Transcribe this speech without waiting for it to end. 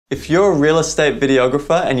If you're a real estate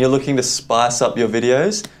videographer and you're looking to spice up your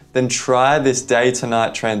videos, then try this day to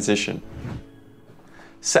night transition.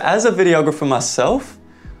 So as a videographer myself,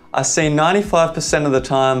 I see 95% of the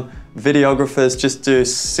time videographers just do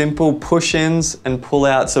simple push-ins and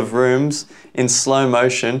pull-outs of rooms in slow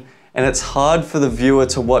motion, and it's hard for the viewer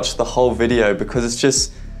to watch the whole video because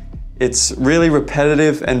it's really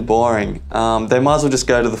repetitive and boring. They might as well just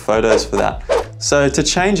go to the photos for that. So to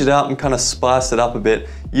change it up and kind of spice it up a bit,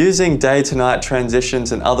 using day to night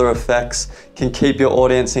transitions and other effects can keep your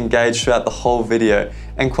audience engaged throughout the whole video,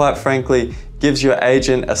 and quite frankly, gives your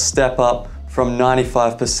agent a step up from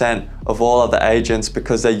 95% of all other agents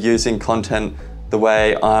because they're using content the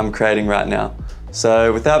way I'm creating right now.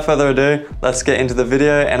 So without further ado, let's get into the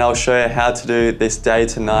video and I'll show you how to do this day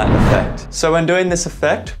to night effect. So when doing this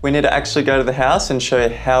effect, we need to actually go to the house and show you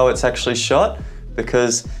how it's actually shot,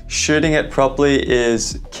 because shooting it properly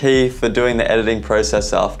is key for doing the editing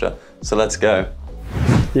process after. So let's go.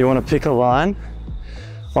 You want to pick a line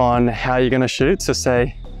on how you're going to shoot. So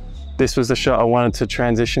say this was the shot I wanted to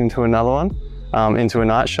transition to another one, into a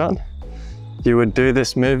night shot. You would do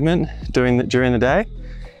this movement during the day,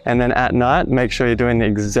 and then at night, make sure you're doing the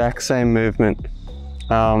exact same movement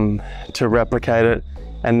to replicate it,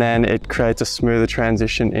 and then it creates a smoother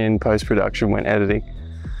transition in post-production when editing.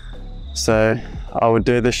 So I would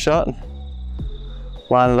do this shot,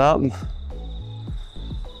 line it up,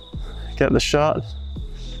 get the shot,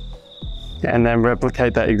 and then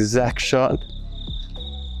replicate that exact shot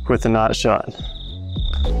with the night shot.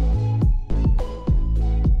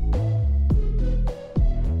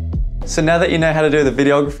 So now that you know how to do the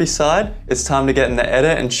videography side, it's time to get in the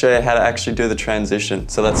edit and show you how to actually do the transition.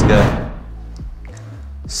 So let's go.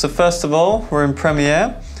 So first of all, we're in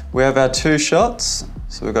Premiere. We have our two shots.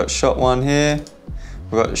 So we've got shot one here,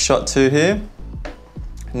 we've got shot two here.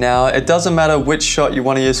 Now it doesn't matter which shot you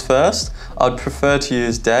want to use first. I'd prefer to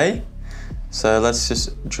use day. So let's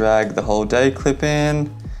just drag the whole day clip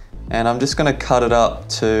in, and I'm just going to cut it up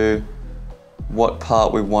to what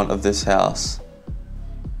part we want of this house.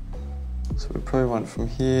 So we probably want from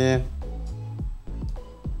here,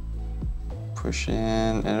 push in,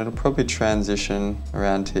 and it'll probably transition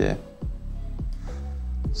around here.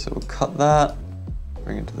 So we'll cut that,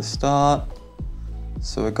 bring it to the start.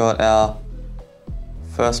 So we've got our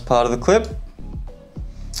first part of the clip.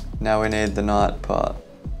 Now we need the night part.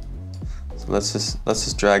 So let's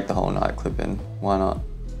just drag the whole night clip in. Why not?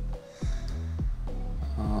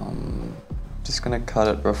 Just gonna cut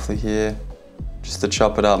it roughly here, just to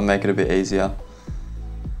chop it up and make it a bit easier.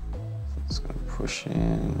 Just gonna push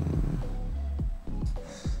in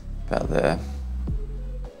about there.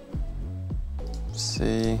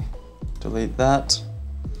 See, delete that.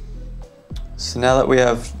 So now that we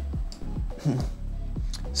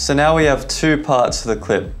have, two parts to the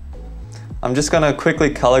clip. I'm just gonna quickly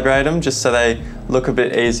color grade them just so they look a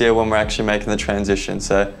bit easier when we're actually making the transition.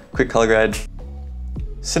 So quick color grade.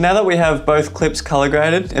 So now that we have both clips color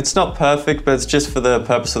graded, it's not perfect, but it's just for the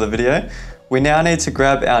purpose of the video. We now need to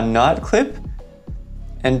grab our night clip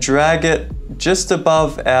and drag it just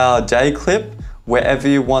above our day clip, wherever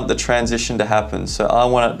you want the transition to happen. So I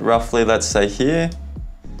want it roughly, let's say here.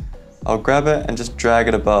 I'll grab it and just drag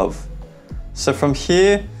it above. So from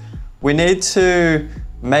here, we need to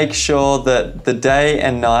make sure that the day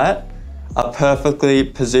and night are perfectly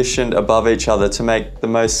positioned above each other to make the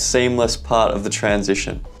most seamless part of the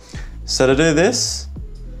transition. So to do this,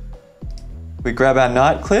 we grab our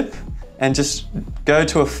night clip and just go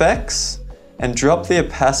to effects and drop the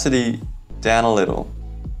opacity down a little.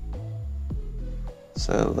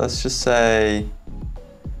 So let's just say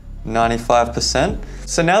 95%.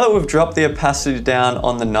 So now that we've dropped the opacity down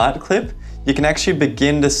on the night clip, you can actually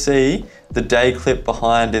begin to see the day clip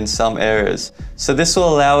behind in some areas. So this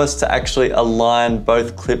will allow us to actually align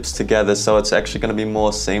both clips together, so it's actually going to be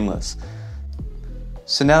more seamless.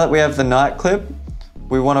 So now that we have the night clip,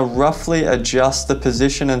 we want to roughly adjust the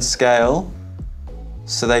position and scale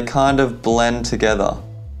so they kind of blend together.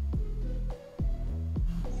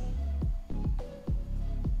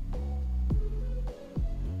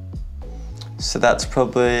 So that's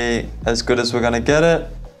probably as good as we're going to get it.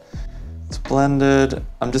 It's blended.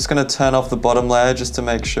 I'm just going to turn off the bottom layer just to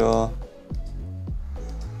make sure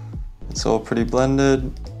it's all pretty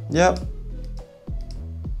blended. Yep.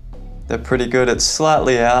 They're pretty good. It's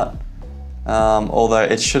slightly out, although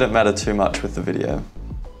it shouldn't matter too much with the video.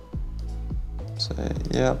 So,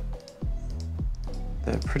 yep.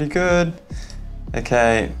 They're pretty good.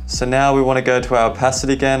 Okay, so now we want to go to our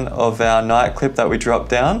opacity again of our night clip that we dropped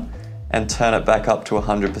down and turn it back up to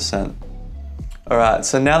 100%. All right,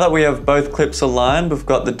 so now that we have both clips aligned, we've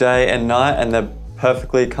got the day and night and they're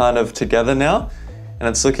perfectly kind of together now and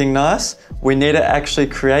it's looking nice. We need to actually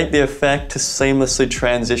create the effect to seamlessly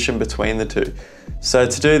transition between the two. So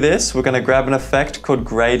to do this, we're going to grab an effect called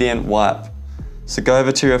gradient wipe. So go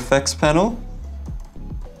over to your effects panel,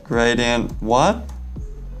 gradient wipe,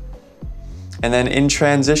 and then in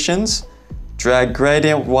transitions, drag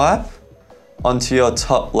gradient wipe onto your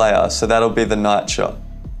top layer. So that'll be the night shot.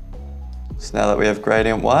 So now that we have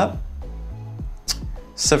gradient wipe,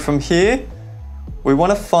 so from here, we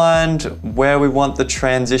want to find where we want the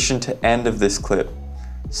transition to end of this clip.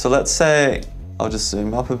 So let's say, I'll just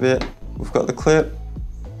zoom up a bit. We've got the clip.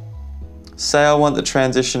 Say I want the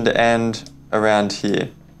transition to end around here.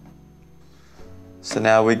 So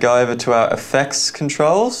now we go over to our effects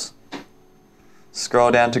controls,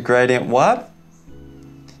 scroll down to gradient wipe,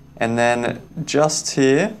 and then just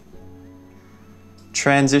here,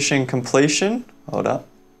 transition completion, hold up.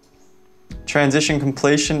 Transition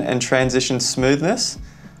completion and transition smoothness.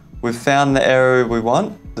 We've found the area we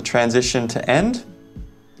want, the transition to end.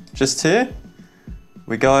 Just here,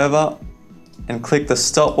 we go over and click the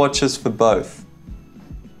stopwatches for both.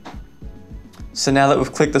 So now that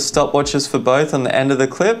we've clicked the stopwatches for both on the end of the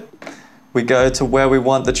clip, we go to where we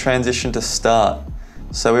want the transition to start.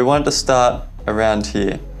 So we want it to start around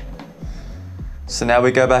here. So now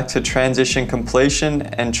we go back to transition completion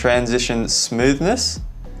and transition smoothness,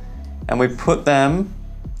 and we put them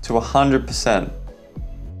to 100%.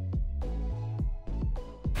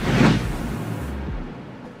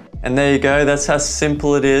 And there you go, that's how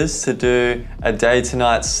simple it is to do a day to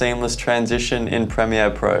night seamless transition in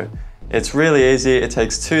Premiere Pro. It's really easy, it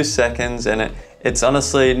takes 2 seconds, and it's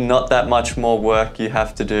honestly not that much more work you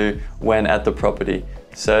have to do when at the property.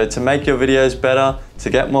 So to make your videos better, to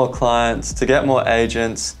get more clients, to get more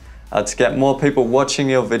agents, to get more people watching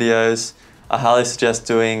your videos, I highly suggest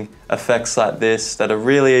doing effects like this that are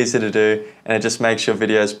really easy to do, and it just makes your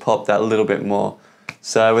videos pop that little bit more.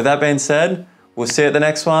 So with that being said, we'll see you at the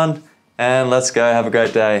next one, and let's go, have a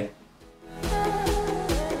great day.